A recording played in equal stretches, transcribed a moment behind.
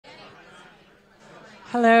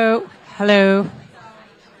Hello. Hello.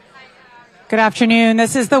 Good afternoon.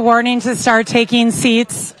 This is the warning to start taking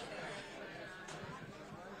seats.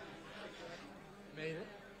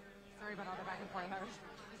 Sorry about all the back and forth. I was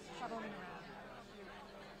shuttling around.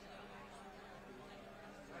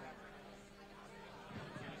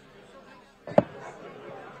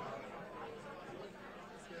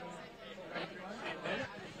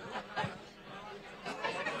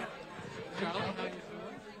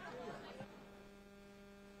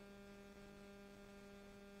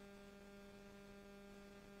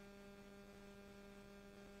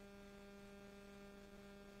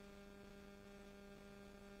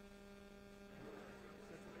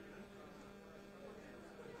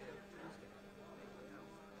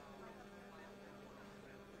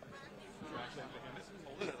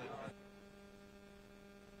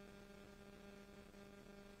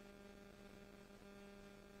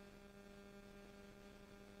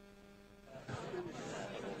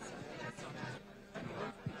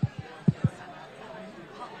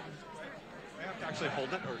 Actually hold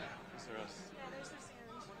it, or is there a... Yeah, there's no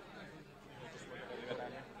sand.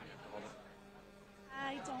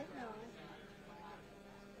 I don't know.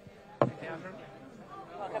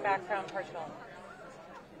 Welcome back from Portugal.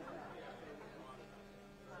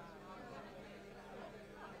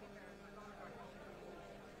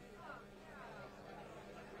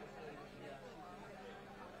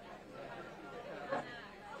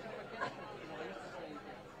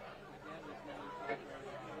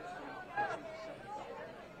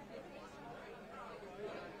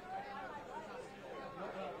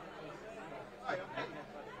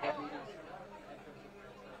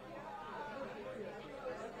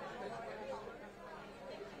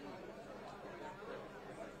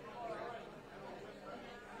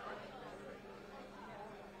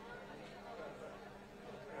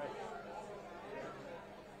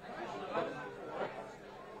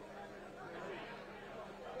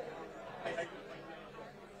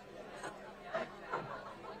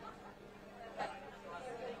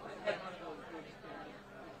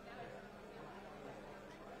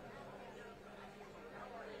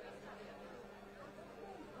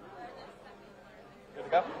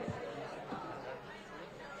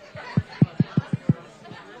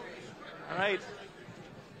 All right.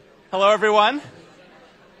 Hello, everyone.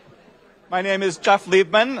 My name is Jeff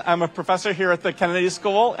Liebman. I'm a professor here at the Kennedy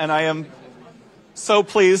School, and I am so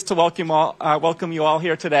pleased to welcome you all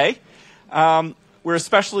here today. We're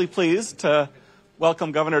especially pleased to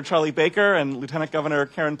welcome Governor Charlie Baker and Lieutenant Governor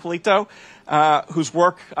Karyn Polito, whose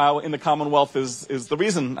work in the Commonwealth is the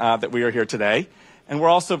reason that we are here today. And we're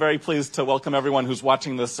also very pleased to welcome everyone who's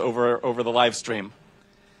watching this over the live stream.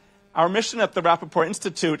 Our mission at the Rappaport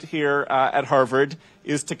Institute here at Harvard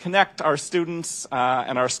is to connect our students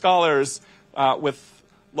and our scholars with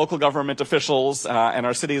local government officials and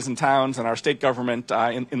our cities and towns and our state government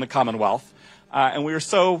in the Commonwealth. And we are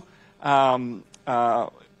so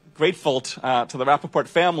grateful to the Rappaport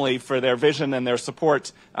family for their vision and their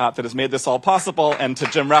support that has made this all possible, and to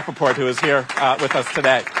Jim Rappaport, who is here with us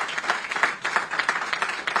today.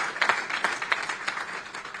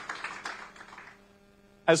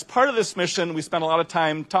 As part of this mission, we spent a lot of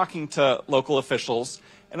time talking to local officials,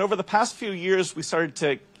 and over the past few years, we started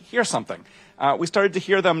to hear something. We started to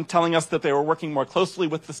hear them telling us that they were working more closely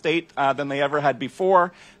with the state than they ever had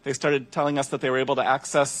before. They started telling us that they were able to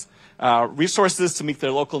access resources to meet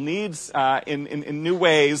their local needs in new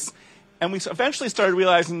ways. And we eventually started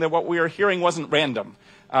realizing that what we were hearing wasn't random.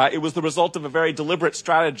 It was the result of a very deliberate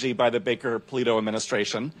strategy by the Baker-Polito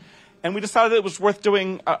administration. And we decided it was worth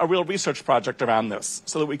doing a real research project around this,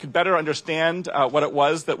 so that we could better understand what it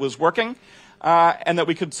was that was working, and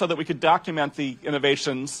so that we could document the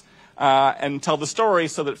innovations and tell the story,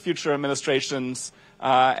 so that future administrations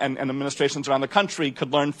and administrations around the country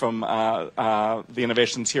could learn from the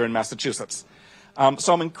innovations here in Massachusetts.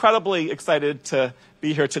 So I'm incredibly excited to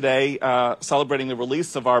be here today celebrating the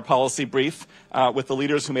release of our policy brief with the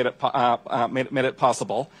leaders who made it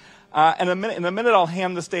possible. And in a minute, I'll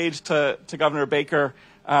hand the stage to Governor Baker,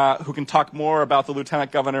 who can talk more about the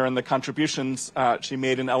Lieutenant Governor and the contributions she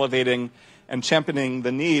made in elevating and championing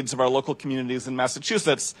the needs of our local communities in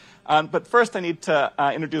Massachusetts. But first, I need to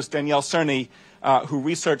introduce Danielle Cerny, who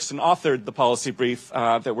researched and authored the policy brief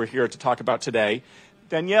that we're here to talk about today.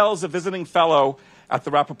 Danielle is a visiting fellow at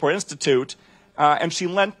the Rappaport Institute, and she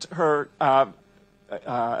lent her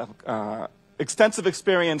extensive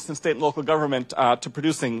experience in state and local government to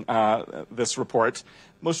producing this report.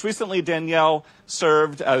 Most recently, Danielle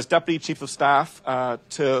served as Deputy Chief of Staff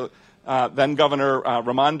to then Governor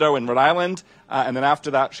Raimondo in Rhode Island, and then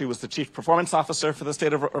after that, she was the Chief Performance Officer for the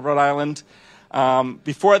state of Rhode Island.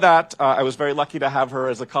 Before that, I was very lucky to have her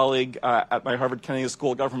as a colleague at my Harvard Kennedy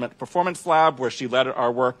School Government Performance Lab, where she led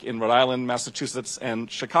our work in Rhode Island, Massachusetts, and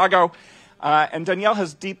Chicago. And Danielle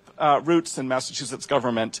has deep roots in Massachusetts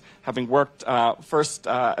government, having worked first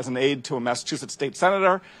as an aide to a Massachusetts state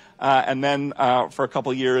senator, and then for a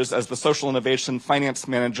couple years as the Social Innovation Finance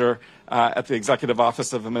Manager at the Executive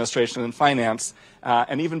Office of Administration and Finance.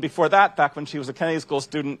 And even before that, back when she was a Kennedy School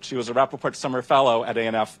student, she was a Rappaport Summer Fellow at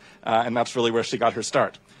A&F, and that's really where she got her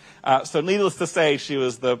start. So needless to say, she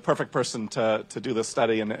was the perfect person to do this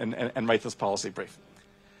study and write this policy brief.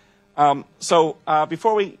 So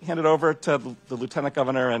before we hand it over to the Lieutenant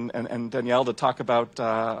Governor and Danielle to talk about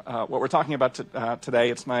what we're talking about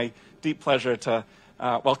today, it's my deep pleasure to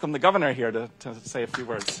welcome the Governor here to say a few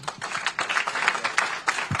words.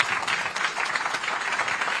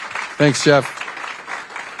 Thanks, Jeff.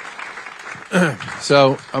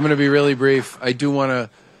 So I'm going to be really brief. I do want to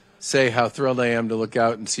say how thrilled I am to look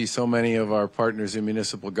out and see so many of our partners in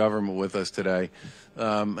municipal government with us today,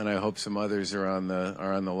 and I hope some others are on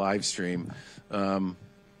the live stream.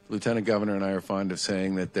 Lieutenant Governor and I are fond of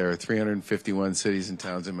saying that there are 351 cities and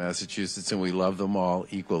towns in Massachusetts, and we love them all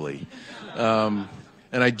equally. And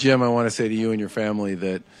Jim, I want to say to you and your family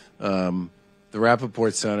that the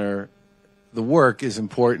Rappaport Center, the work is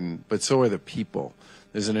important, but so are the people.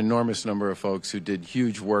 There's an enormous number of folks who did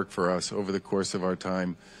huge work for us over the course of our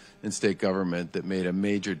time in state government that made a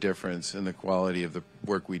major difference in the quality of the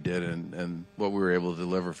work we did and what we were able to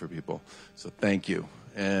deliver for people. So thank you.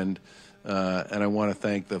 And I want to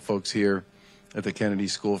thank the folks here at the Kennedy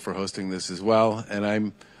School for hosting this as well. And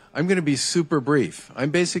I'm going to be super brief.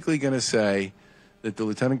 I'm basically going to say that the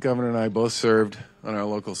Lieutenant Governor and I both served on our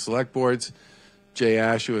local select boards. Jay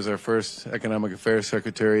Ash, who was our first Economic Affairs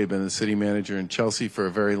Secretary, had been the city manager in Chelsea for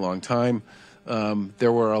a very long time.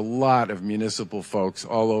 There were a lot of municipal folks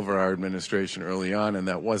all over our administration early on, and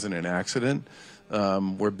that wasn't an accident.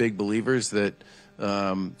 We're big believers that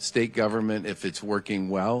state government, if it's working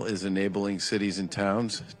well, is enabling cities and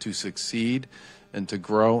towns to succeed and to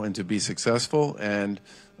grow and to be successful. And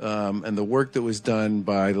the work that was done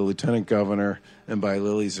by the Lieutenant Governor and by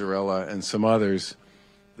Lily Zarella and some others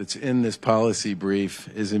that's in this policy brief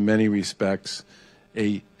is in many respects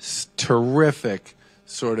a terrific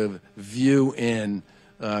sort of view in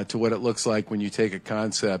to what it looks like when you take a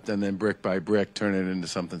concept and then brick by brick turn it into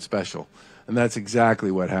something special. And that's exactly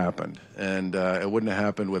what happened. And it wouldn't have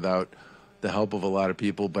happened without the help of a lot of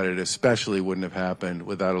people, but it especially wouldn't have happened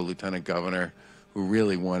without a Lieutenant Governor who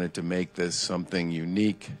really wanted to make this something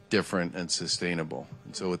unique, different, and sustainable.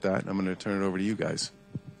 And so with that, I'm going to turn it over to you guys.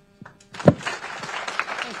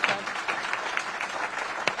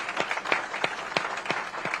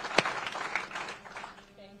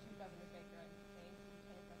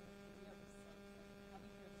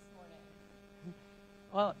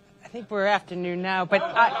 Well, I think we're afternoon now, but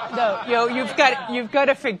no, you've got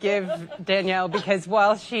to forgive Danielle, because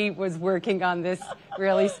while she was working on this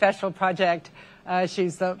really special project,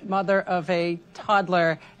 she's the mother of a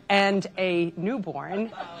toddler and a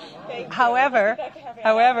newborn. However,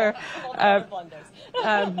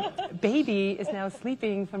 baby is now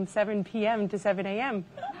sleeping from 7 p.m. to 7 a.m.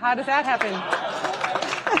 How does that happen?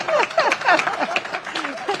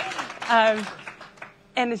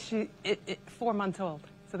 And she's 4 months old,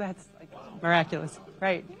 so that's like miraculous,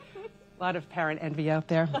 right? A lot of parent envy out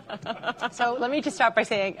there. So let me just start by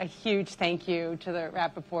saying a huge thank you to the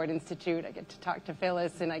Rappaport Institute. I get to talk to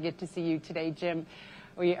Phyllis, and I get to see you today, Jim.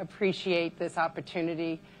 We appreciate this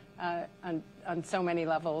opportunity on so many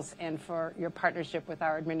levels, and for your partnership with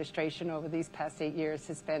our administration over these past 8 years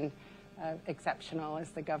has been exceptional,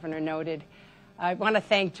 as the governor noted. I want to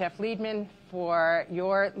thank Jeff Liedman for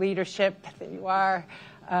your leadership that you are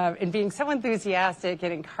in being so enthusiastic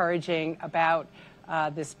and encouraging about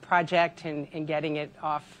this project and getting it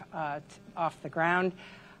off the ground.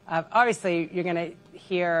 Obviously, you're going to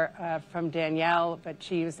hear from Danielle, but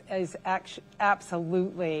she is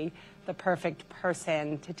absolutely the perfect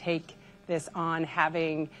person to take this on,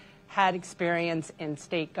 having had experience in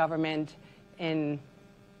state government, in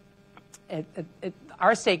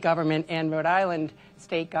our state government and Rhode Island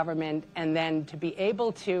state government, and then to be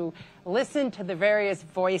able to listen to the various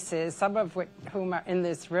voices, some of whom are in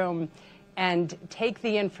this room, and take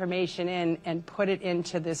the information in and put it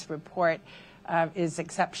into this report is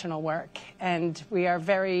exceptional work. And we are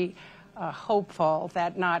very hopeful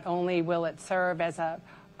that not only will it serve as a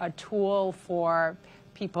tool for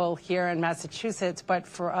people here in Massachusetts, but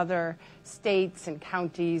for other states and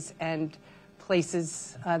counties and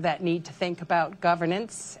places that need to think about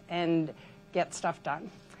governance and get stuff done.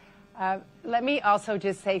 Let me also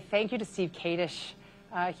just say thank you to Steve Kadish.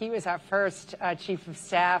 He was our first chief of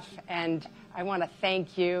staff, and I want to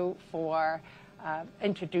thank you for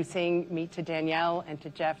introducing me to Danielle and to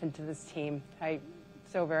Jeff and to this team. I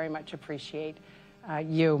so very much appreciate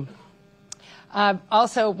you.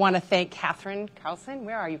 Also want to thank Catherine Carlson.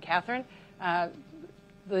 Where are you, Catherine?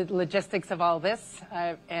 The logistics of all this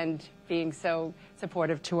and being so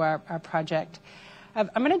supportive to our project. I'm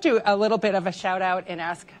going to do a little bit of a shout out and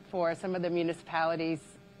ask for some of the municipalities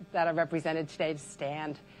that are represented today to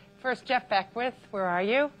stand. First, Jeff Beckwith, where are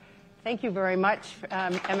you? Thank you very much,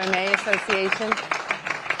 MMA Association.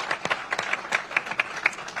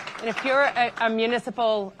 And if you're a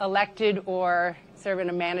municipal elected or serve in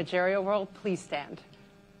a managerial role, please stand.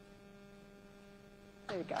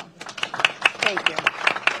 There you go. Thank you.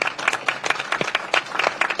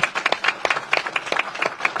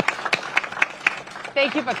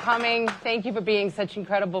 Thank you for coming. Thank you for being such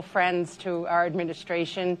incredible friends to our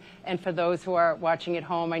administration. And for those who are watching at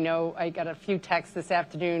home, I know I got a few texts this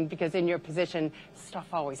afternoon because in your position, stuff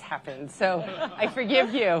always happens. So I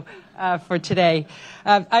forgive you for today.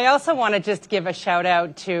 I also want to just give a shout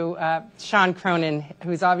out to Sean Cronin,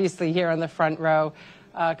 who's obviously here on the front row.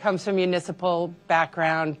 Comes from municipal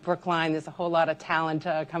background, Brookline. There's a whole lot of talent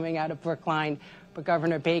coming out of Brookline. But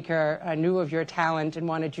Governor Baker knew of your talent and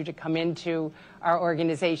wanted you to come into our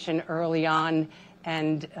organization early on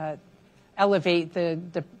and elevate the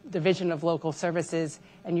division of local services.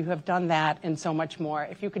 And you have done that and so much more.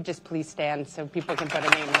 If you could just please stand so people can put a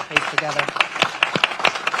name and a face together.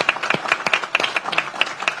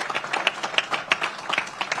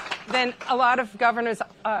 Then a lot of governors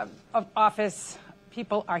of office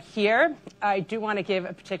people are here. I do want to give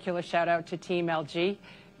a particular shout out to Team LG.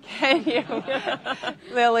 Can you,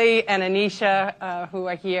 Lily and Anisha, who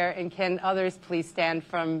are here, and can others please stand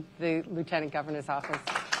from the Lieutenant Governor's office?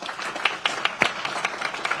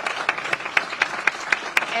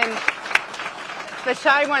 And the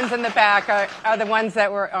shy ones in the back are the ones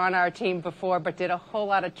that were on our team before, but did a whole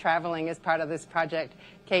lot of traveling as part of this project.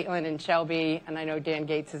 Caitlin and Shelby, and I know Dan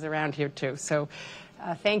Gates is around here too. So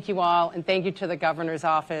thank you all, and thank you to the Governor's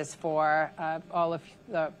office for all of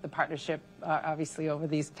the partnership. Obviously, over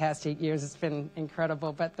these past 8 years, it's been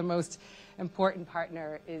incredible. But the most important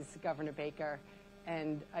partner is Governor Baker.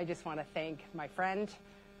 And I just want to thank my friend,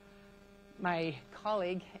 my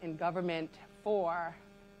colleague in government for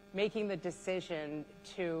making the decision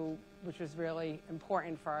to, which was really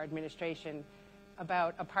important for our administration,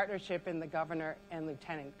 about a partnership in the governor and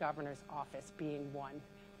lieutenant governor's office being one.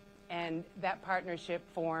 And that partnership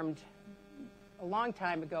formed a long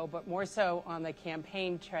time ago, but more so on the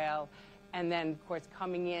campaign trail, and then, of course,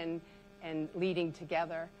 coming in and leading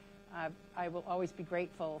together. I will always be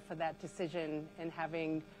grateful for that decision and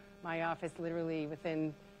having my office literally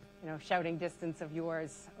within, shouting distance of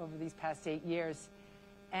yours over these past 8 years.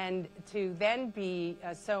 And to then be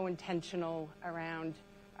so intentional around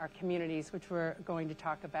our communities, which we're going to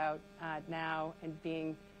talk about now, and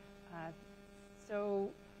being so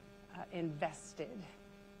invested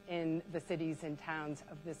in the cities and towns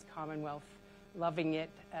of this Commonwealth, loving it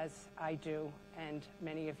as I do and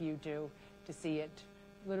many of you do, to see it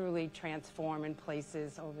literally transform in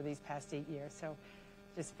places over these past 8 years. So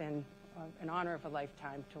just been an honor of a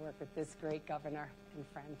lifetime to work with this great governor and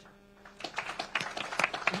friend.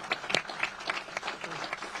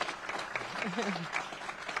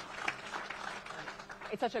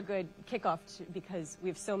 It's such a good kickoff because we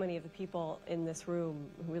have so many of the people in this room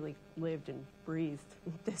who really lived and breathed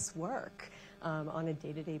this work on a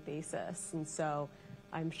day-to-day basis. And so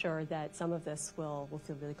I'm sure that some of this will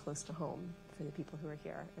feel really close to home for the people who are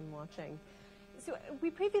here and watching. So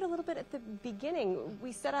we previewed a little bit at the beginning.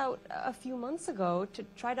 We set out a few months ago to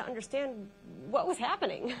try to understand what was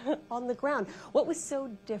happening on the ground. What was so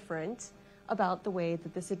different about the way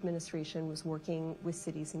that this administration was working with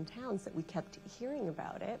cities and towns that we kept hearing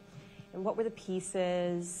about it? And what were the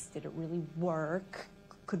pieces? Did it really work?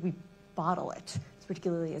 Could we bottle it?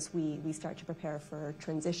 Particularly as we start to prepare for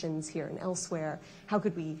transitions here and elsewhere, how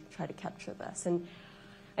could we try to capture this? And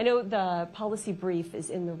I know the policy brief is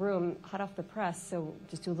in the room, hot off the press, so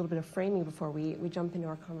just do a little bit of framing before we jump into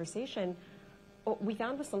our conversation. What we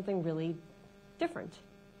found was something really different,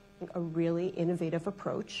 a really innovative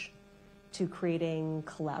approach to creating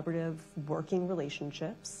collaborative working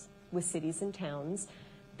relationships with cities and towns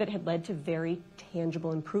that had led to very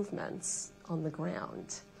tangible improvements on the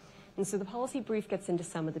ground. And so the policy brief gets into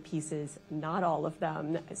some of the pieces, not all of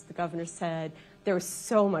them. As the governor said, there was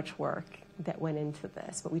so much work that went into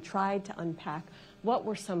this, but we tried to unpack what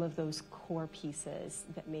were some of those core pieces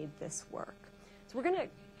that made this work. So we're going to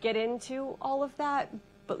get into all of that,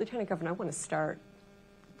 but Lieutenant Governor, I want to start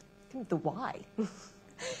with the why.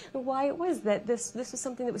 why it was that this was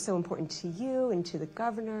something that was so important to you and to the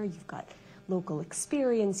governor. You've got local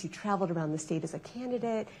experience. You traveled around the state as a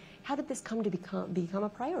candidate. How did this come to become a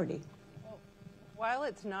priority? Well, while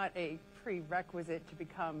it's not a prerequisite to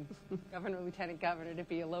become governor, lieutenant governor, to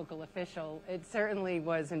be a local official, it certainly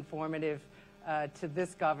was informative to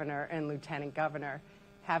this governor and lieutenant governor,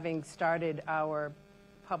 having started our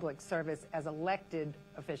public service as elected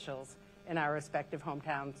officials in our respective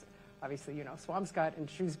hometowns. Obviously, you know, Swampscott and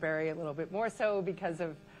Shrewsbury a little bit more so because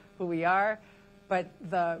of who we are. But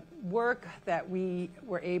the work that we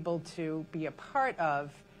were able to be a part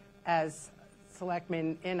of as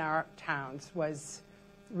selectmen in our towns was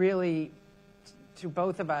really, to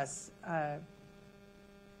both of us,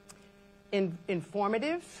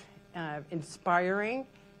 informative, inspiring,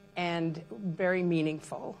 and very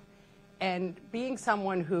meaningful. And being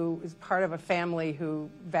someone who is part of a family who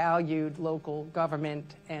valued local government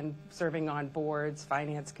and serving on boards,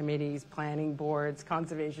 finance committees, planning boards,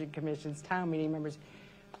 conservation commissions, town meeting members,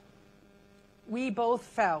 we both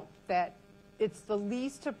felt that it's the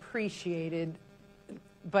least appreciated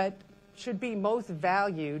but should be most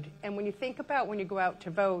valued. And when you think about when you go out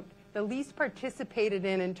to vote, the least participated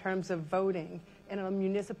in terms of voting in a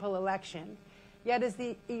municipal election, yet is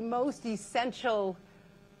the most essential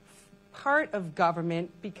part of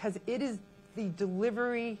government because it is the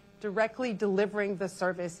delivery, directly delivering the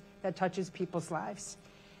service that touches people's lives.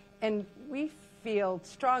 And we feel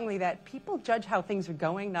strongly that people judge how things are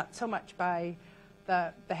going, not so much by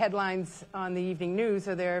the headlines on the evening news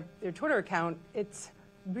or their Twitter account. It's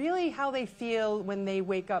really how they feel when they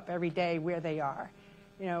wake up every day where they are.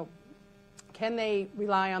 You know, can they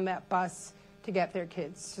rely on that bus to get their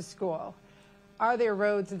kids to school? Are there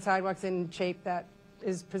roads and sidewalks in shape that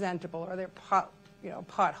is presentable? Are there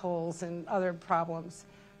potholes and other problems?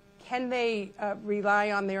 Can they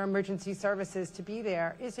rely on their emergency services to be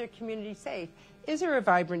there? Is their community safe? Is there a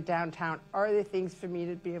vibrant downtown? Are there things for me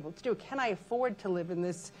to be able to do? Can I afford to live in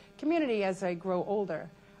this community as I grow older?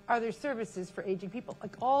 Are there services for aging people?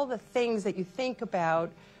 Like all the things that you think about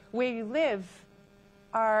where you live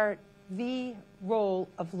are the role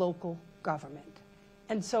of local government.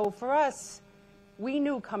 And so for us, we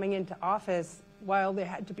knew coming into office, while there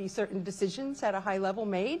had to be certain decisions at a high level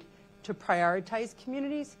made to prioritize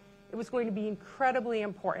communities, it was going to be incredibly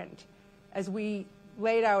important as we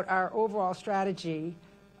laid out our overall strategy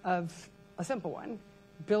of a simple one.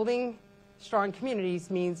 Building strong communities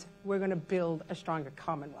means we're going to build a stronger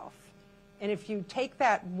Commonwealth. And if you take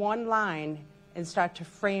that one line and start to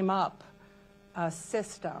frame up a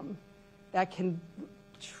system that can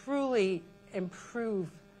truly improve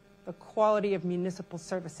the quality of municipal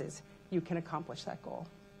services, you can accomplish that goal.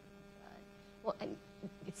 Well, and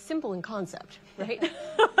it's simple in concept, right?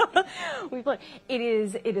 It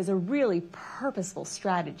is a really purposeful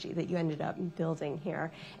strategy that you ended up building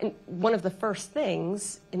here. And one of the first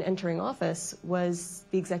things in entering office was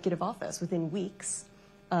the executive office within weeks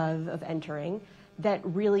of entering that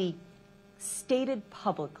really stated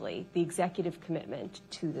publicly the executive commitment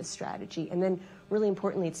to this strategy. And then really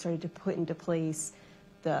importantly, it started to put into place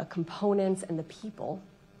the components and the people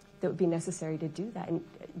that would be necessary to do that. And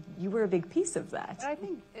you were a big piece of that. I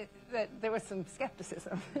think that there was some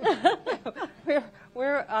skepticism.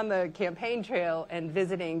 We're on the campaign trail and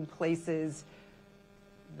visiting places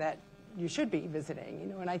that you should be visiting, you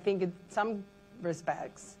know, and I think in some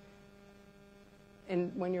respects,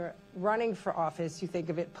 and when you're running for office, you think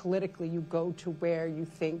of it politically, you go to where you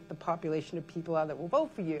think the population of people are that will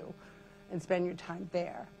vote for you and spend your time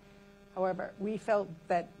there. However, we felt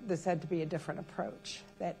that this had to be a different approach,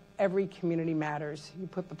 that every community matters. You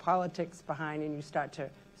put the politics behind and you start to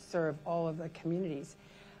serve all of the communities.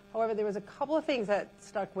 However, there was a couple of things that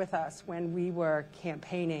stuck with us when we were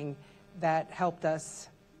campaigning that helped us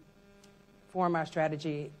form our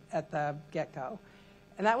strategy at the get-go.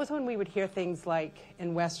 And that was when we would hear things like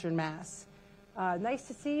in Western Mass, nice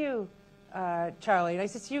to see you, Charlie,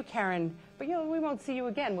 nice to see you, Karyn, but you know, we won't see you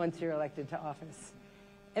again once you're elected to office.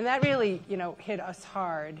 And that really, you know, hit us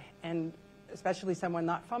hard, and especially someone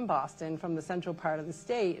not from Boston, from the central part of the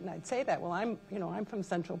state. And I'd say that, well, I'm from the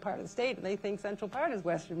central part of the state, and they think central part is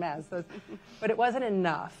Western Mass. But it wasn't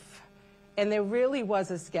enough. And there really was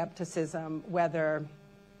a skepticism whether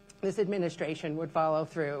this administration would follow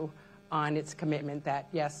through on its commitment that,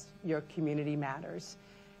 yes, your community matters,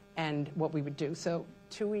 and what we would do. So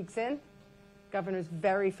 2 weeks in, Governor's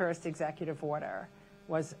very first executive order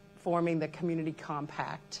was forming the community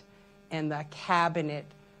compact and the cabinet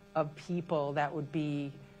of people that would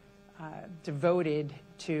be devoted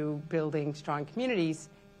to building strong communities,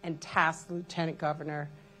 and tasked the lieutenant governor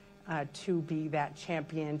to be that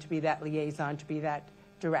champion, to be that liaison, to be that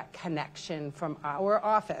direct connection from our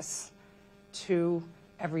office to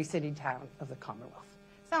every city, town of the Commonwealth.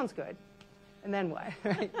 Sounds good. And then what?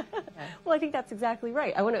 Right? Well, I think that's exactly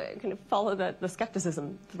right. I want to kind of follow the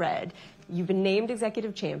skepticism thread. You've been named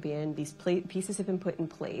executive champion. These pieces have been put in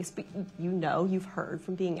place, but you've heard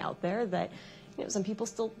from being out there that some people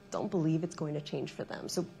still don't believe it's going to change for them.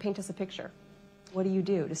 So paint us a picture. What do you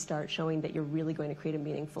do to start showing that you're really going to create a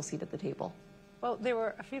meaningful seat at the table? Well, there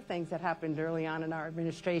were a few things that happened early on in our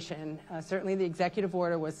administration. Certainly the executive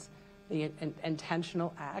order was the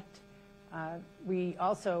intentional act. We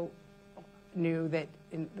also knew that,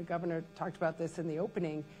 the governor talked about this in the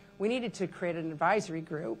opening, we needed to create an advisory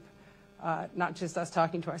group, not just us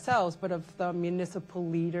talking to ourselves, but of the municipal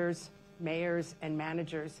leaders, mayors, and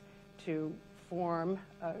managers to form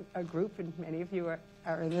a group, and many of you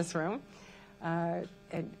are in this room.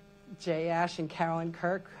 And Jay Ash and Carolyn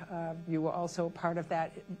Kirk, you were also part of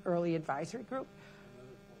that early advisory group.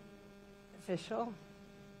 Official.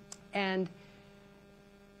 And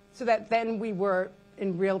so that then we were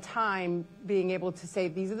in real time being able to say,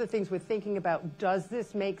 these are the things we're thinking about. Does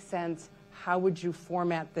this make sense? How would you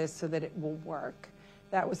format this so that it will work?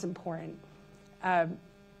 That was important.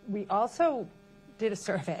 We also did a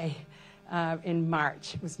survey in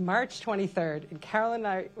March. It was March 23rd, and Carolyn and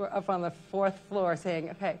I were up on the 4th floor saying,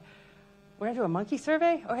 okay, we're going to do a monkey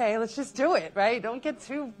survey? Okay, let's just do it, right? Don't get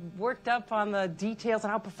too worked up on the details and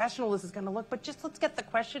how professional this is going to look, but just let's get the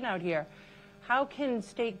question out here. How can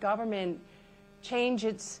state government change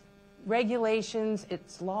its regulations,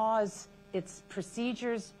 its laws, its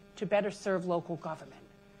procedures to better serve local government?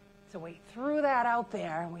 So we threw that out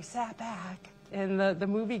there and we sat back, and the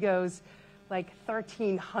movie goes like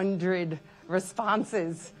 1,300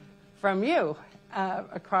 responses from you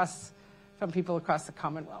from people across the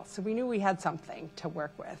Commonwealth. So we knew we had something to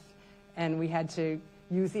work with, and we had to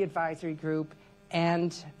use the advisory group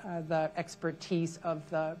and the expertise of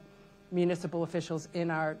the municipal officials in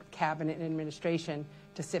our cabinet and administration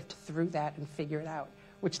to sift through that and figure it out,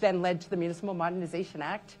 which then led to the Municipal Modernization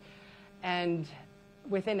Act. And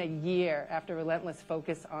within a year, after relentless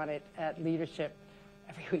focus on it at leadership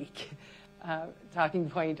every week, talking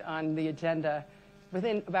point on the agenda,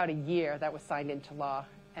 within about a year that was signed into law.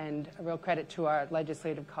 And a real credit to our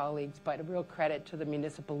legislative colleagues, but a real credit to the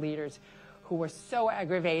municipal leaders who were so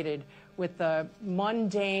aggravated with the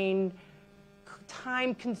mundane,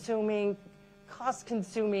 time-consuming,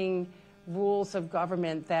 cost-consuming rules of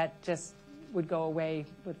government that just would go away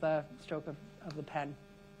with the stroke of the pen.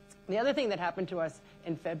 The other thing that happened to us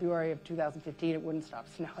in February of 2015, it wouldn't stop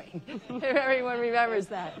snowing. If everyone remembers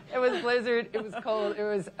that. It was blizzard, it was cold, it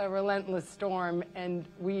was a relentless storm, and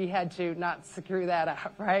we had to not screw that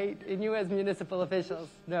up, right? And you as municipal officials,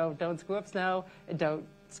 no, don't screw up snow, and don't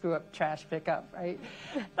screw up trash pickup, right?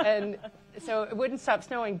 And so it wouldn't stop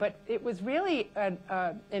snowing, but it was really,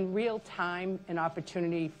 in real time, an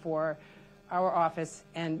opportunity for our office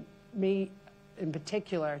and me in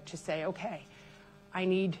particular to say, okay, I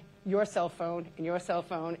need your cell phone and your cell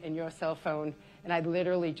phone and your cell phone, and I'd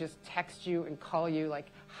literally just text you and call you like,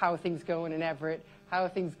 how are things going in Everett, how are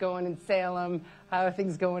things going in Salem, how are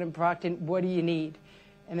things going in Brockton, what do you need?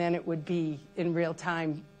 And then it would be in real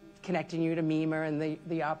time connecting you to MEMA and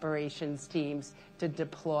the operations teams to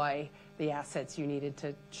deploy the assets you needed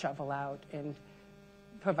to shovel out and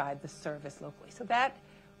provide the service locally. So that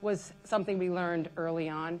was something we learned early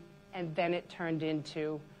on, and then it turned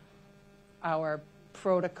into our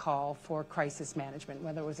protocol for crisis management,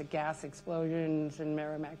 whether it was a gas explosions in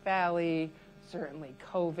Merrimack Valley, certainly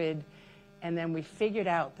COVID. And then we figured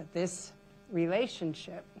out that this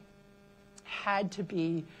relationship had to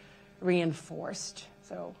be reinforced.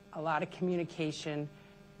 So a lot of communication,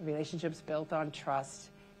 relationships built on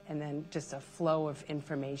trust, and then just a flow of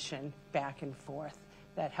information back and forth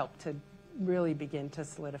that helped to really begin to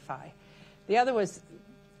solidify. The other was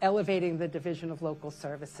elevating the Division of Local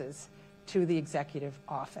Services to the executive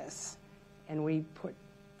office. And we put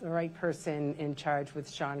the right person in charge with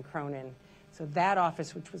Sean Cronin. So that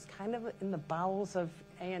office, which was kind of in the bowels of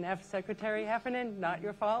A&F Secretary Heffernan, not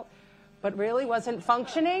your fault, but really wasn't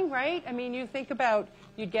functioning, right? I mean, you think about,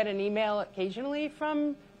 you'd get an email occasionally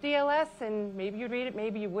from DLS, and maybe you'd read it,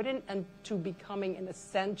 maybe you wouldn't, and to becoming an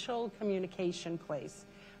essential communication place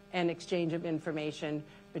and exchange of information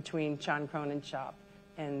between Sean Cronin's shop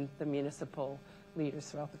and the municipal leaders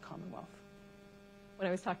throughout the Commonwealth. When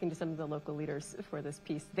I was talking to some of the local leaders for this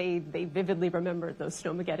piece, they vividly remembered those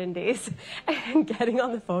Snowmageddon days and getting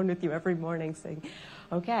on the phone with you every morning saying,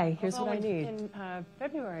 okay, here's what I need. In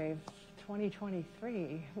February of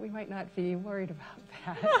 2023, we might not be worried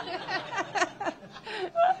about that.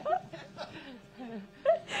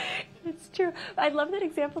 It's true. I love that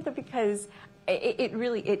example though, because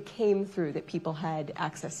it came through that people had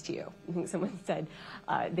access to you. I think someone said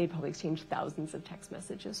they probably exchanged thousands of text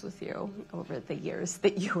messages with you over the years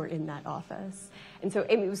that you were in that office. And so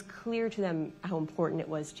it was clear to them how important it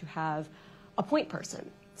was to have a point person,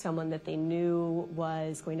 someone that they knew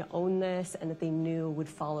was going to own this and that they knew would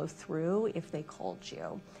follow through if they called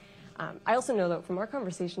you. I also know that from our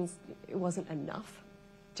conversations, it wasn't enough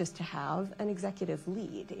just to have an executive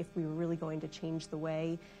lead. If we were really going to change the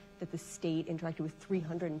way that the state interacted with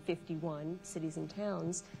 351 cities and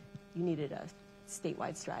towns, you needed a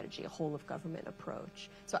statewide strategy, a whole of government approach.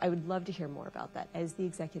 So I would love to hear more about that. As the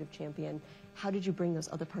executive champion, how did you bring those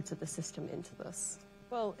other parts of the system into this?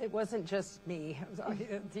 Well, it wasn't just me. It was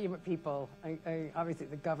a team of people. Obviously,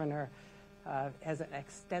 the governor has an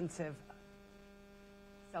extensive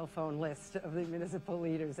cell phone list of the municipal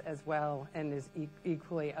leaders as well, and is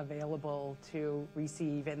equally available to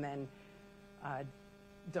receive and then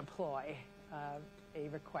deploy a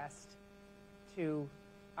request to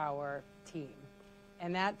our team.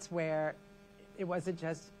 And that's where it wasn't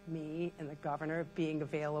just me and the governor being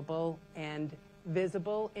available and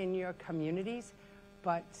visible in your communities,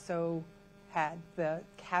 but so had the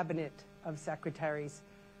cabinet of secretaries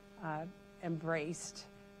embraced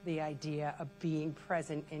the idea of being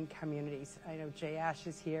present in communities. I know Jay Ash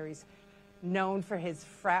is here. He's known for his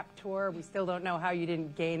FRAP tour. We still don't know how you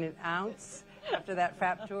didn't gain an ounce after that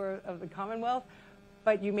FRAP tour of the Commonwealth,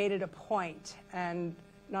 but you made it a point, and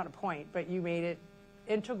not a point, but you made it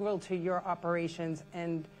integral to your operations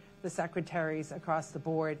and the secretaries across the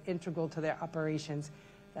board, integral to their operations,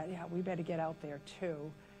 that, yeah, we better get out there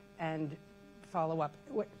too and follow up.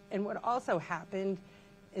 And what also happened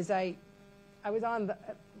is I was on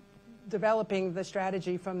developing the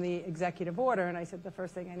strategy from the executive order, and I said the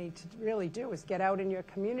first thing I need to really do is get out in your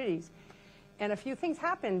communities. And a few things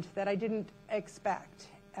happened that I didn't expect.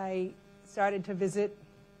 I started to visit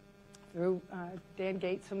through Dan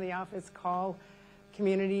Gates from the office, call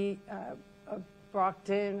community of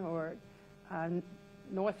Brockton or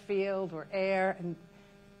Northfield or Air, and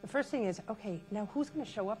the first thing is, okay, now who's going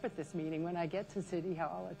to show up at this meeting when I get to City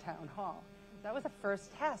Hall or Town Hall? That was the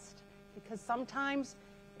first test, because sometimes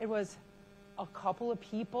it was a couple of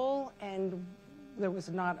people and there was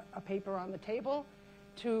not a paper on the table,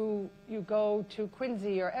 to you go to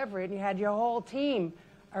Quincy or Everett and you had your whole team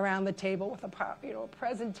around the table with a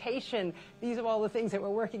presentation. These are all the things that we're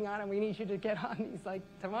working on and we need you to get on these like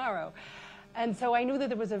tomorrow. And so I knew that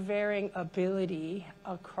there was a varying ability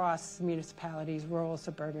across municipalities, rural,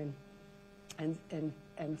 suburban, and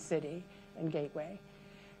city, and gateway.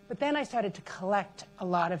 But then I started to collect a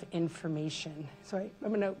lot of information. So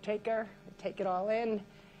I'm a note taker, I take it all in,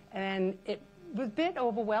 and it was a bit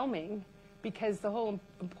overwhelming because the whole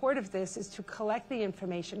import of this is to collect the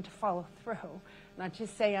information to follow through. Not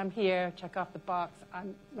just say I'm here, check off the box,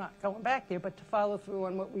 I'm not going back there, but to follow through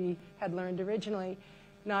on what we had learned originally,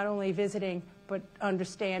 not only visiting, but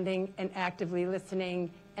understanding and actively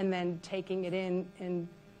listening, and then taking it in and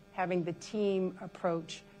having the team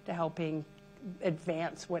approach to helping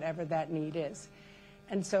advance whatever that need is.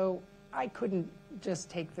 And so I couldn't just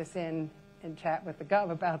take this in and chat with the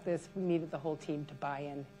gov about this. We needed the whole team to buy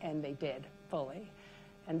in, and they did fully.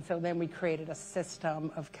 And so then we created a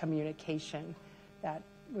system of communication that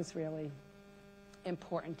was really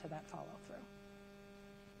important to that follow-through.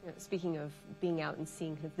 You know, speaking of being out and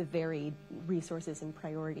seeing kind of the varied resources and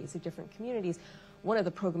priorities of different communities, one of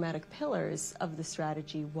the programmatic pillars of the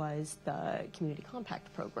strategy was the Community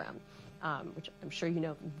Compact Program, which I'm sure you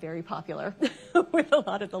know, very popular with a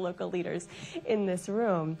lot of the local leaders in this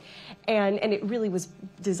room. And it really was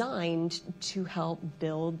designed to help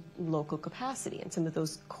build local capacity in some of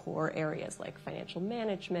those core areas like financial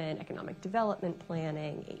management, economic development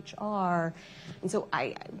planning, HR. And so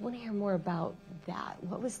I want to hear more about that.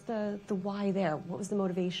 What was the why there? What was the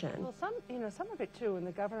motivation? Well, some of it too, and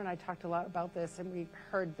the governor and I talked a lot about this, and we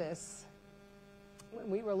heard this when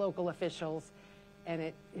we were local officials, and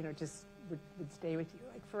it, just would stay with you.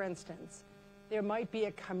 Like, for instance, there might be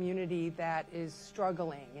a community that is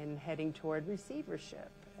struggling and heading toward receivership,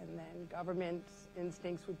 and then government's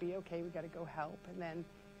instincts would be, okay, we got to go help, and then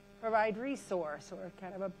provide resource or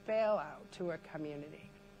kind of a bailout to a community.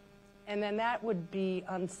 And then that would be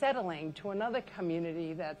unsettling to another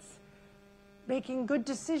community that's making good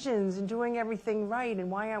decisions and doing everything right, and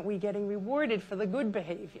why aren't we getting rewarded for the good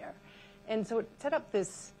behavior? And so it set up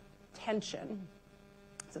this tension.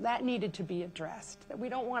 So that needed to be addressed, that we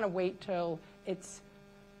don't want to wait till it's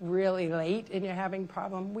really late and you're having a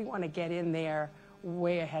problem. We want to get in there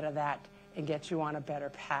way ahead of that and get you on a better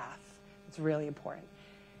path. It's really important.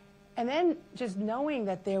 And then just knowing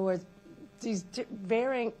that there was these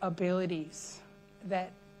varying abilities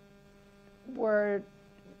that were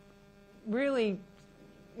really,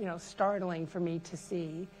 startling for me to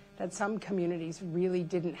see, that some communities really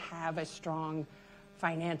didn't have a strong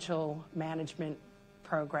financial management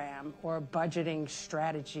program or budgeting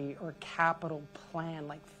strategy or capital plan,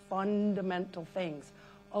 like fundamental things.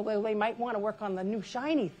 Although they might want to work on the new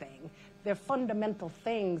shiny thing, their fundamental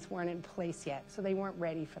things weren't in place yet, so they weren't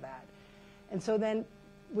ready for that. And so then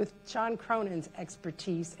with John Cronin's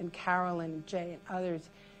expertise and Carolyn, Jay, and others,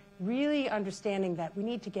 really understanding that we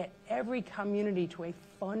need to get every community to a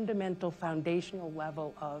fundamental, foundational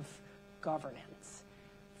level of governance.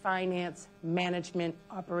 Finance, management,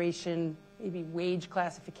 operation, maybe wage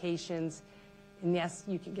classifications. And yes,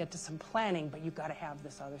 you can get to some planning, but you've got to have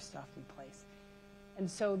this other stuff in place. And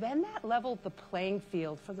so then that leveled the playing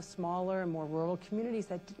field for the smaller and more rural communities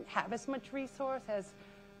that didn't have as much resource as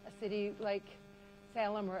a city like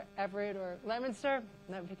Salem or Everett or Leominster.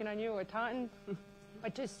 I'm not picking on you, or Taunton.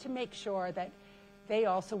 But just to make sure that they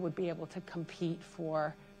also would be able to compete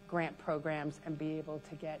for grant programs and be able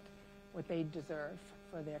to get what they deserve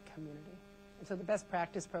for their community. And so the best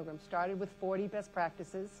practice program started with 40 best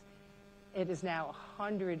practices. It is now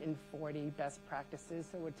 140 best practices,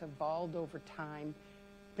 so it's evolved over time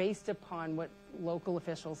based upon what local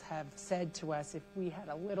officials have said to us. If we had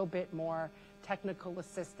a little bit more technical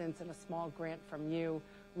assistance and a small grant from you,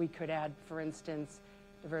 we could add, for instance,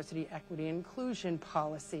 diversity, equity, and inclusion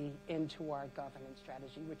policy into our governance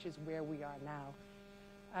strategy, which is where we are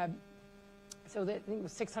now. So I think it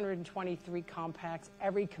was 623 compacts.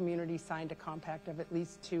 Every community signed a compact of at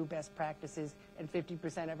least 2 best practices, and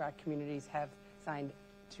 50% of our communities have signed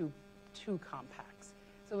two compacts.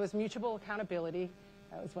 So it was mutual accountability.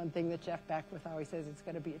 That was one thing that Jeff Beckwith always says, it's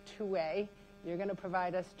going to be a two-way. You're going to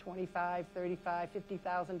provide us $25,000, $35,000,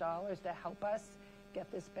 $50,000 to help us get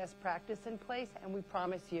this best practice in place, and we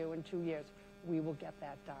promise you in 2 years we will get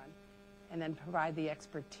that done. And then provide the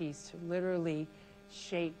expertise to literally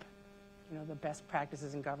shape the best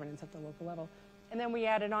practices and governance at the local level. And then we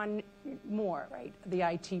added on more, right? The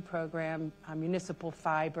IT program, municipal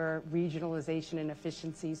fiber, regionalization and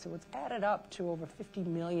efficiency. So it's added up to over $50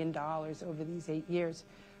 million over these 8 years.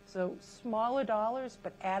 So smaller dollars,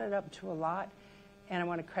 but added up to a lot. And I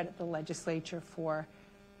want to credit the legislature for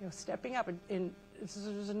stepping up. This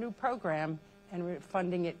was a new program, and we're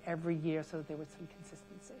funding it every year so that there was some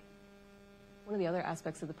consistency. One of the other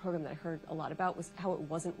aspects of the program that I heard a lot about was how it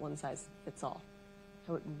wasn't one size fits all,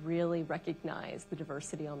 how it really recognized the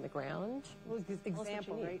diversity on the ground. Well,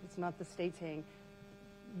 example, right? It's not the state saying,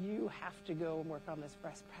 you have to go and work on this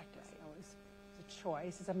best practice. It's a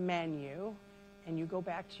choice, it's a menu, and you go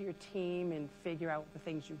back to your team and figure out the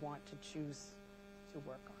things you want to choose to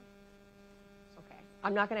work on. Okay.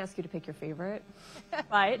 I'm not going to ask you to pick your favorite,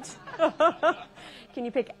 but can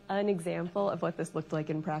you pick an example of what this looked like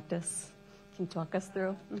in practice? Can you talk us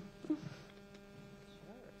through? Sure.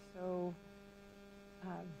 So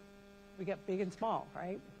we got big and small,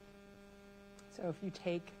 right? So if you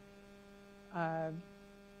take,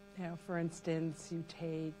 for instance, if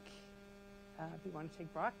you want to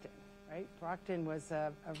take Brockton, right? Brockton was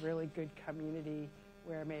a really good community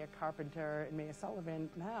where Mayor Carpenter and Mayor Sullivan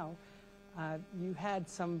now, you had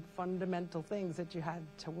some fundamental things that you had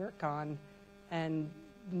to work on, and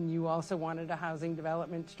you also wanted a housing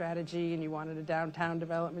development strategy, and you wanted a downtown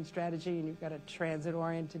development strategy, and you've got a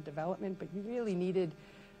transit-oriented development, but you really needed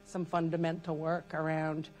some fundamental work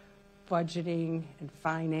around budgeting and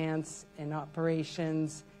finance and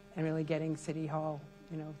operations and really getting City Hall,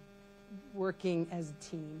 working as a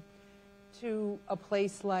team. To a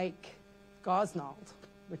place like Gosnold,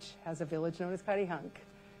 which has a village known as Cuttyhunk,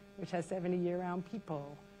 which has 70 year-round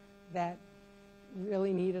people that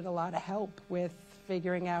really needed a lot of help with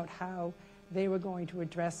figuring out how they were going to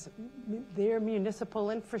address their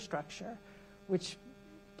municipal infrastructure, which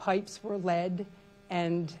pipes were lead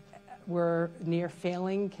and were near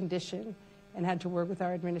failing condition, and had to work with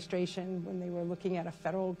our administration when they were looking at a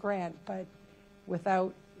federal grant, but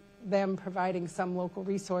without them providing some local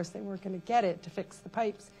resource, they weren't going to get it to fix the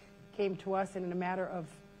pipes. Came to us, and in a matter of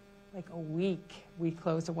like a week, we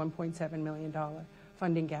closed a $1.7 million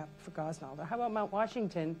funding gap for Gosnold. Or how about Mount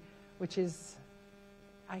Washington, which is,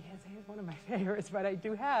 I guess, one of my favorites, but I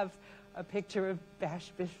do have a picture of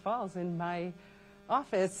Bash Bish Falls in my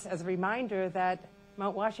office as a reminder that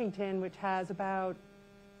Mount Washington, which has about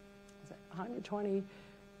 120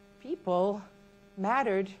 people,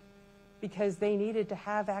 mattered because they needed to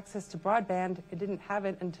have access to broadband. It didn't have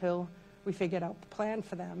it until we figured out the plan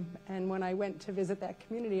for them. And when I went to visit that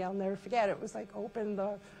community, I'll never forget, it was like open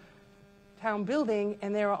the town building,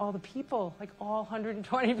 and there are all the people, like all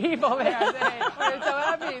 120 people there. We're so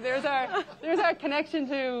happy. There's our connection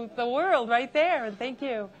to the world right there, and thank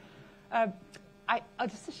you.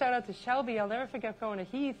 Just a shout out to Shelby. I'll never forget going to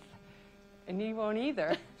Heath, and you won't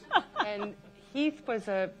either. And Heath was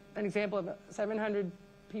an example of a 700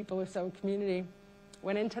 people or so community.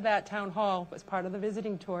 Went into that town hall, was part of the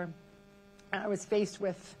visiting tour, and I was faced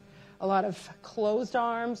with a lot of closed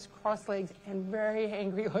arms, crossed legs, and very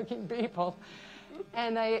angry-looking people.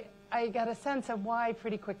 And I got a sense of why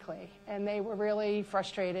pretty quickly. And they were really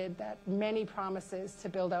frustrated that many promises to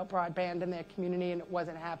build out broadband in their community, and it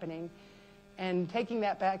wasn't happening. And taking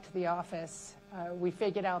that back to the office, we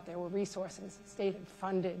figured out there were resources. The state had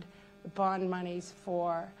funded the bond monies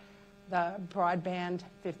for the broadband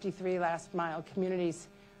 53 last mile communities,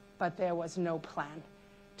 but there was no plan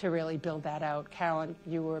to really build that out. Karyn,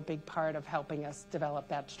 you were a big part of helping us develop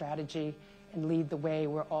that strategy and lead the way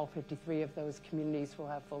where all 53 of those communities will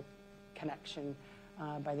have full connection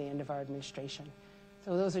by the end of our administration.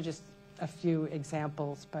 So those are just a few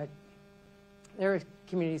examples, but there are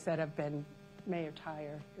communities that have been, Mayor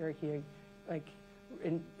Tyre, you're here, like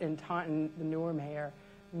in Taunton, the newer mayor,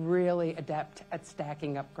 really adept at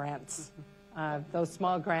stacking up grants. Those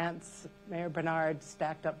small grants, Mayor Bernard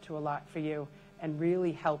stacked up to a lot for you and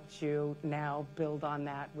really helped you now build on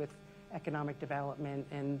that with economic development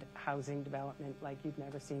and housing development like you've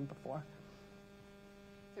never seen before.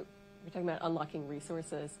 So we're talking about unlocking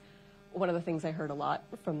resources. One of the things I heard a lot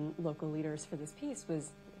from local leaders for this piece was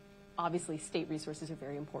obviously state resources are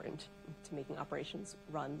very important to making operations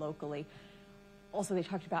run locally. Also, they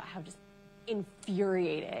talked about how just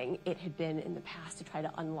infuriating it had been in the past to try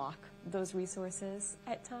to unlock those resources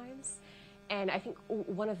at times. And I think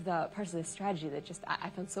one of the parts of this strategy that just I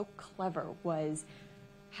found so clever was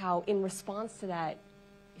how, in response to that,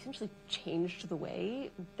 essentially changed the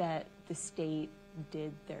way that the state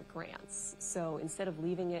did their grants. So instead of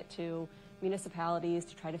leaving it to municipalities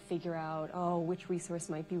to try to figure out, oh, which resource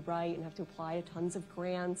might be right and have to apply to tons of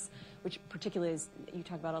grants, which particularly, as you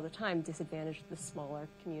talk about all the time, disadvantage the smaller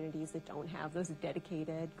communities that don't have those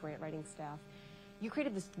dedicated grant writing staff. You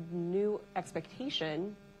created this new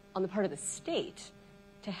expectation on the part of the state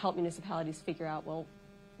to help municipalities figure out, well,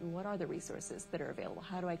 what are the resources that are available?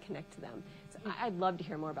 How do I connect to them? So I'd love to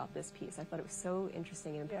hear more about this piece. I thought it was so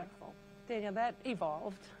interesting and impactful. Yeah. Danielle, that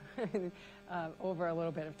evolved over a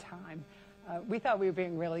little bit of time. We thought we were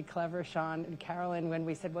being really clever, Sean and Carolyn, when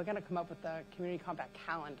we said we're going to come up with a community compact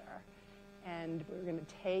calendar, and we're going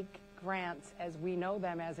to take grants as we know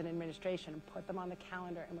them as an administration and put them on the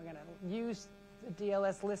calendar, and we're going to use the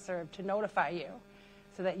DLS listserv to notify you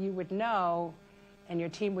so that you would know and your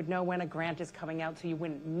team would know when a grant is coming out so you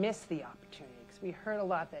wouldn't miss the opportunity. Because we heard a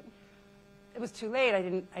lot that it was too late, I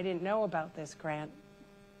didn't know about this grant.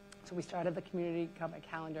 So we started the community compact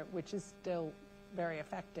calendar, which is still very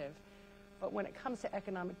effective. But when it comes to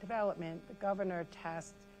economic development, the governor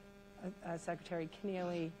tasked Secretary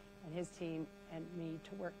Keneally and his team and me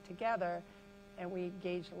to work together, and we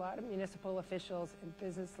engaged a lot of municipal officials and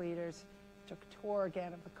business leaders, took a tour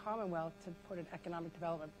again of the Commonwealth to put an economic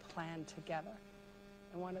development plan together.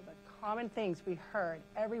 And one of the common things we heard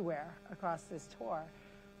everywhere across this tour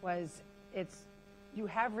was you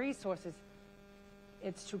have resources,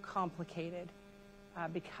 it's too complicated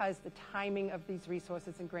because the timing of these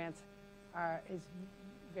resources and grants is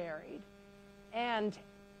varied. And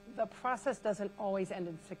the process doesn't always end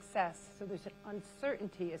in success, so there's an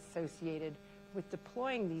uncertainty associated with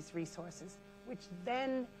deploying these resources, which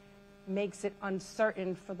then makes it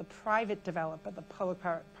uncertain for the private developer, the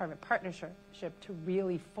public-private partnership to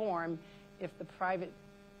really form if the private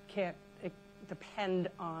can't depend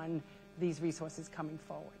on these resources coming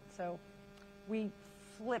forward. So we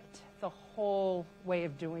flipped the whole way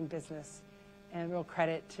of doing business, and real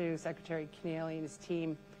credit to Secretary Keneally and his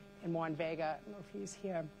team and Juan Vega, I don't know if he's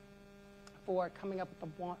here, for coming up with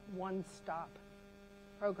a one-stop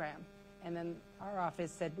program. And then our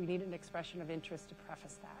office said we need an expression of interest to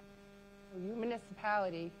preface that. So you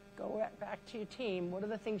municipality, go back to your team. What are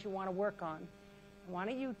the things you want to work on? And why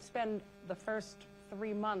don't you spend the first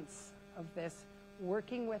 3 months of this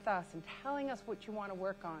working with us and telling us what you want to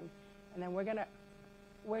work on, and then we're gonna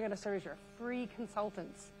serve as your free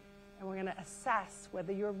consultants, and we're gonna assess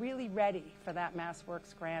whether you're really ready for that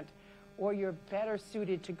MassWorks grant, or you're better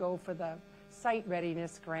suited to go for the site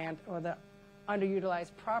readiness grant or the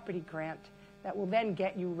underutilized property grant that will then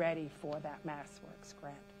get you ready for that MassWorks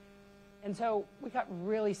grant. And so we got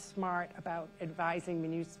really smart about advising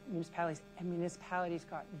municipalities, and municipalities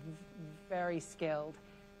got very skilled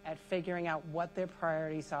at figuring out what their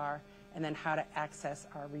priorities are and then how to access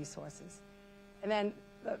our resources. And then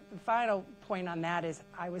the final point on that is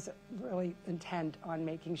I was really intent on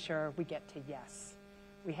making sure we get to yes.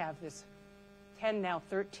 We have this 10, now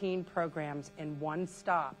 13 programs in one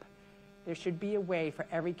stop. There should be a way for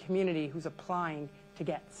every community who's applying to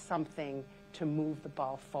get something to move the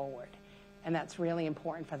ball forward. And that's really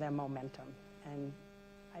important for their momentum. And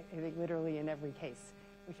I think literally in every case,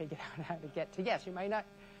 we figured out how to get to yes. You might not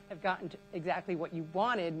have gotten to exactly what you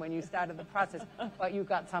wanted when you started the process, but you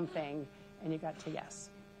got something and you got to yes.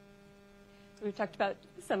 We've talked about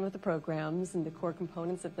some of the programs and the core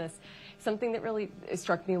components of this. Something that really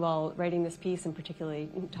struck me while writing this piece, and particularly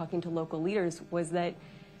talking to local leaders, was that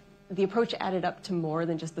the approach added up to more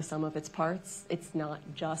than just the sum of its parts. It's not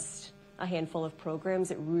just a handful of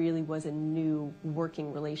programs. It really was a new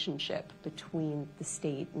working relationship between the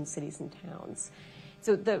state and cities and towns.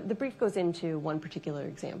 So the brief goes into one particular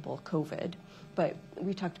example, COVID, but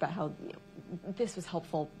we talked about how this was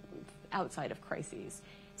helpful outside of crises.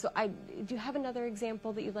 So do you have another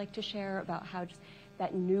example that you'd like to share about how just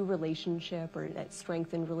that new relationship or that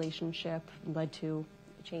strengthened relationship led to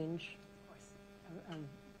change? Of course. I'm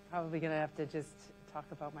probably going to have to just talk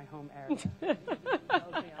about my home area.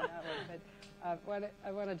 But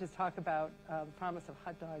I want to just talk about the promise of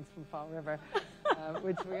hot dogs from Fall River,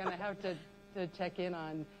 which we're going to have to check in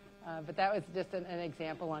on. But that was just an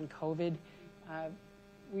example on COVID.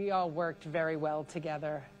 We all worked very well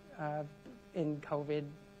together in COVID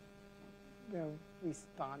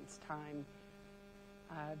response time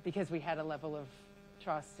because we had a level of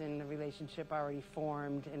trust and the relationship already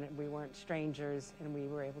formed, and we weren't strangers, and we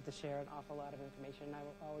were able to share an awful lot of information. I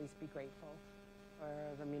will always be grateful for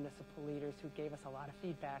the municipal leaders who gave us a lot of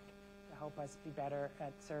feedback to help us be better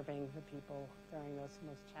at serving the people during those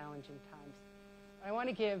most challenging times. I want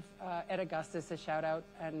to give Ed Augustus a shout out,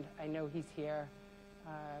 and I know he's here,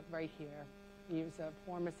 right here. He was a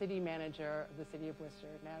former city manager of the city of Worcester,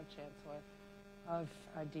 now chancellor of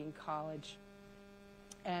Dean College.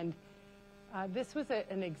 And this was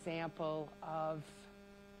an example of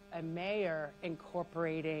a mayor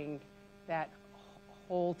incorporating that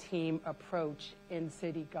whole team approach in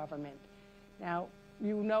city government. Now,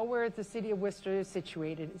 you know where the city of Worcester is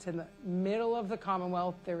situated. It's in the middle of the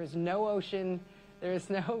Commonwealth. There is no ocean. There is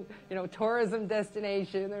no, tourism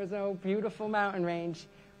destination. There's no beautiful mountain range.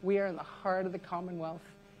 We are in the heart of the Commonwealth,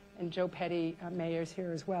 and Joe Petty, mayor's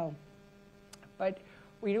here as well. But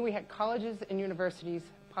we knew we had colleges and universities,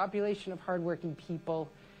 population of hardworking people,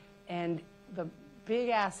 and the big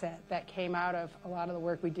asset that came out of a lot of the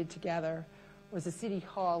work we did together was the city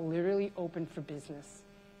hall literally open for business,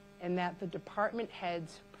 and that the department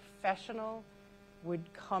heads, professional, would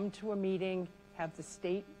come to a meeting, have the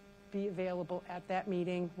state be available at that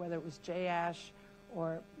meeting, whether it was Jay Ash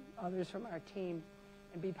or others from our team,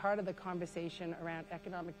 and be part of the conversation around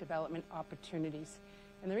economic development opportunities.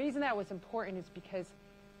 And the reason that was important is because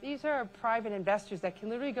these are private investors that can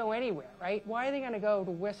literally go anywhere, right? Why are they going to go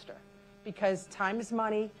to Worcester? Because time is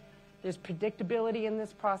money. There's predictability in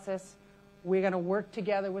this process. We're going to work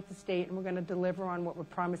together with the state, and we're going to deliver on what we're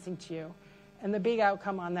promising to you. And the big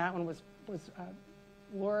outcome on that one was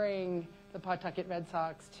luring the Pawtucket Red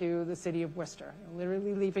Sox to the city of Worcester,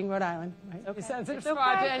 literally leaving Rhode Island. Right? Okay. Sensitive It's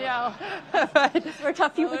spot, okay. Danielle. We're a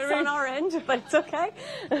tough few weeks on our end, but it's okay.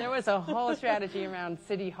 There was a whole strategy around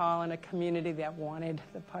City Hall and a community that wanted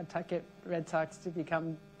the Pawtucket Red Sox to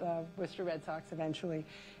become the Worcester Red Sox eventually,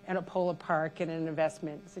 and a Polo Park and an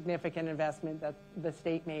investment, significant investment that the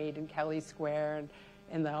state made in Kelly Square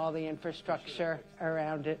and all the infrastructure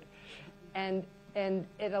around it. And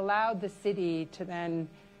it allowed the city to then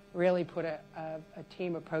really put a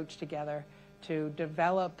team approach together to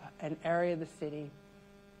develop an area of the city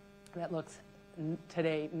that looks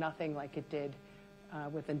today nothing like it did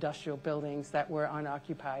with industrial buildings that were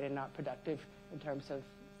unoccupied and not productive in terms of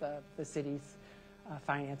the city's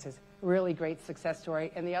finances. Really great success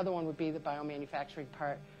story. And the other one would be the biomanufacturing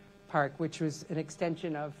park, which was an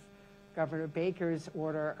extension of Governor Baker's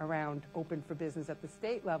order around open for business at the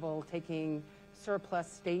state level, taking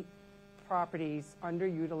surplus state properties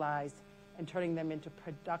underutilized and turning them into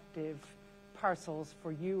productive parcels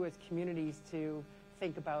for you as communities to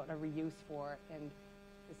think about a reuse for. And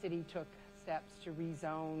the city took steps to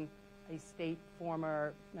rezone a state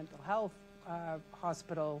former mental health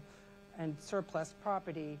hospital and surplus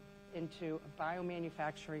property into a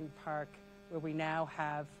biomanufacturing park where we now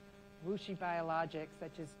have Wuxi Biologics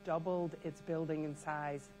that just doubled its building in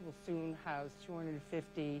size, will soon house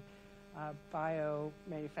 250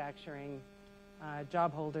 biomanufacturing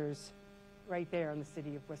job holders right there in the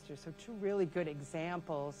city of Worcester. So two really good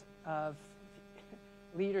examples of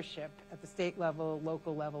leadership at the state level,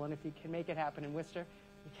 local level, and if you can make it happen in Worcester,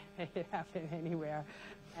 You can make it happen anywhere.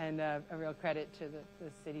 And a real credit to the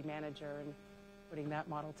city manager and putting that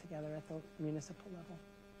model together at the municipal level.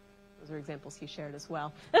 Those are examples he shared as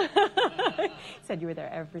well. Said you were there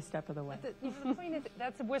every step of the way. The point is,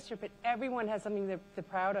 that's a Worcester, but everyone has something they're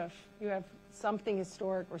proud of. You have something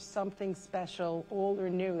historic or something special, old or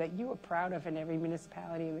new, that you are proud of in every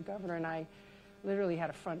municipality. And the governor and I literally had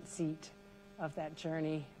a front seat of that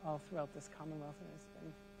journey all throughout this Commonwealth, and it's been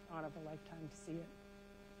an honor of a lifetime to see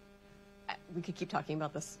it. We could keep talking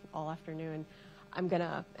about this all afternoon. I'm going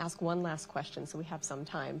to ask one last question so we have some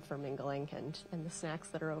time for mingling and the snacks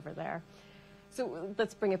that are over there. So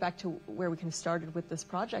let's bring it back to where we kind of started with this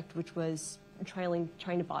project, which was trying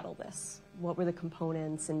to bottle this. What were the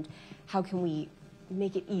components and how can we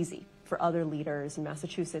make it easy for other leaders in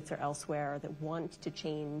Massachusetts or elsewhere that want to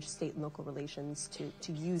change state and local relations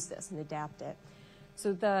to use this and adapt it?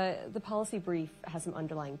 So the policy brief has some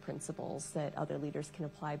underlying principles that other leaders can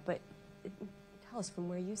apply, but tell us from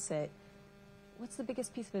where you sit, what's the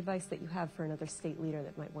biggest piece of advice that you have for another state leader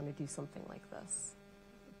that might want to do something like this?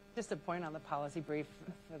 Just a point on the policy brief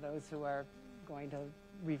for those who are going to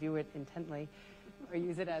review it intently or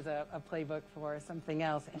use it as a playbook for something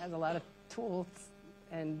else. It has a lot of tools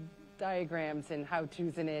and diagrams and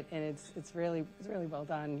how-tos in it, and it's really well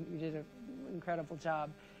done. You did an incredible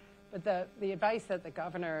job. But the advice that the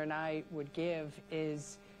governor and I would give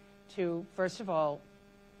is to, first of all,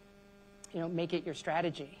 make it your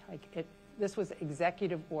strategy. This was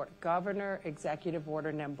executive order, Governor Executive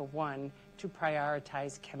Order number 1 to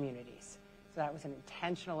prioritize communities. So that was an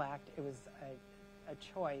intentional act. It was a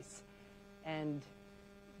choice. And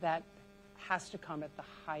that has to come at the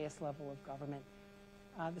highest level of government.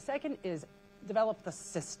 The second is develop the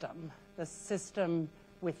system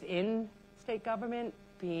within state government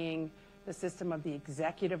being the system of the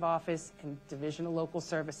executive office and division of local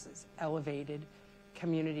services, elevated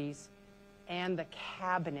communities, and the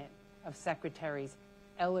cabinet of secretaries,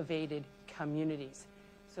 elevated communities.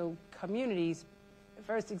 So communities,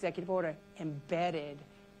 first executive order, embedded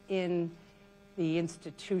in the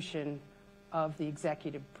institution of the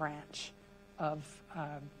executive branch of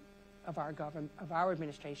our government, of our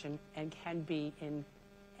administration, and can be in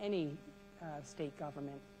any state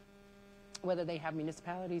government, whether they have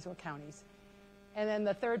municipalities or counties. And then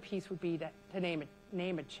the third piece would be to name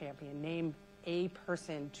a champion, name a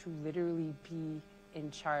person to literally be in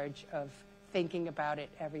charge of thinking about it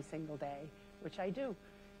every single day, which I do,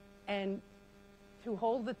 and to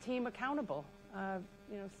hold the team accountable.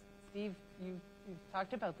 Steve, you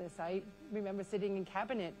talked about this. I remember sitting in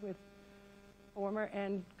cabinet with former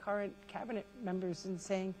and current cabinet members and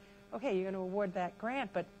saying, okay, you're going to award that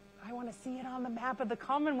grant, but I want to see it on the map of the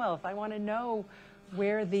Commonwealth. I want to know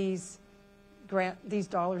where these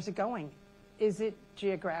dollars are going. Is it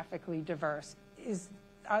geographically diverse?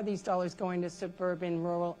 Are these dollars going to suburban,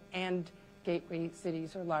 rural, and gateway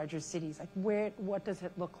cities or larger cities? What does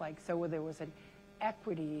it look like? So there was an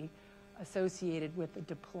equity associated with the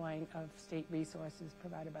deploying of state resources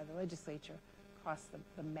provided by the legislature across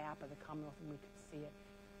the map of the Commonwealth, and we could see it.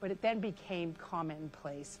 But it then became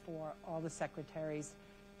commonplace for all the secretaries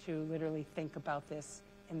to literally think about this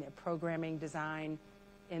in their programming design,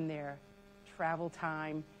 in their travel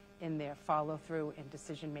time, in their follow-through and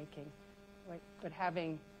decision-making. But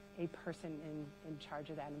having a person in charge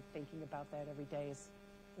of that and thinking about that every day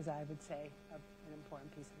is I would say, an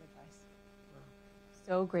important piece of advice.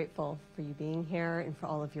 So grateful for you being here and for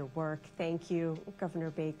all of your work. Thank you, Governor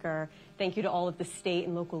Baker. Thank you to all of the state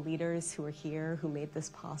and local leaders who are here, who made this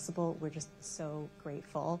possible. We're just so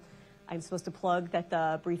grateful. I'm supposed to plug that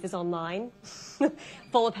the brief is online.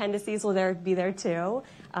 Full appendices will be there too.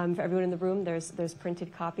 For everyone in the room, there's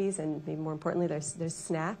printed copies, and maybe more importantly, there's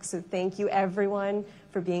snacks. So thank you everyone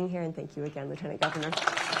for being here, and thank you again, Lieutenant Governor.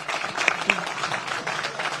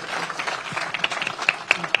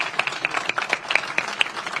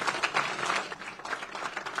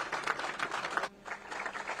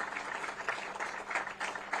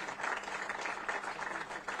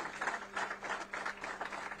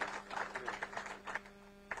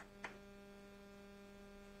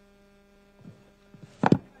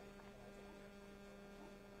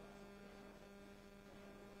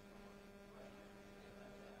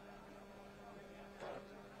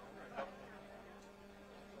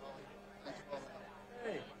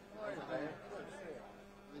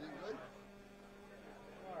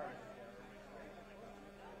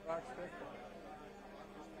 Rock's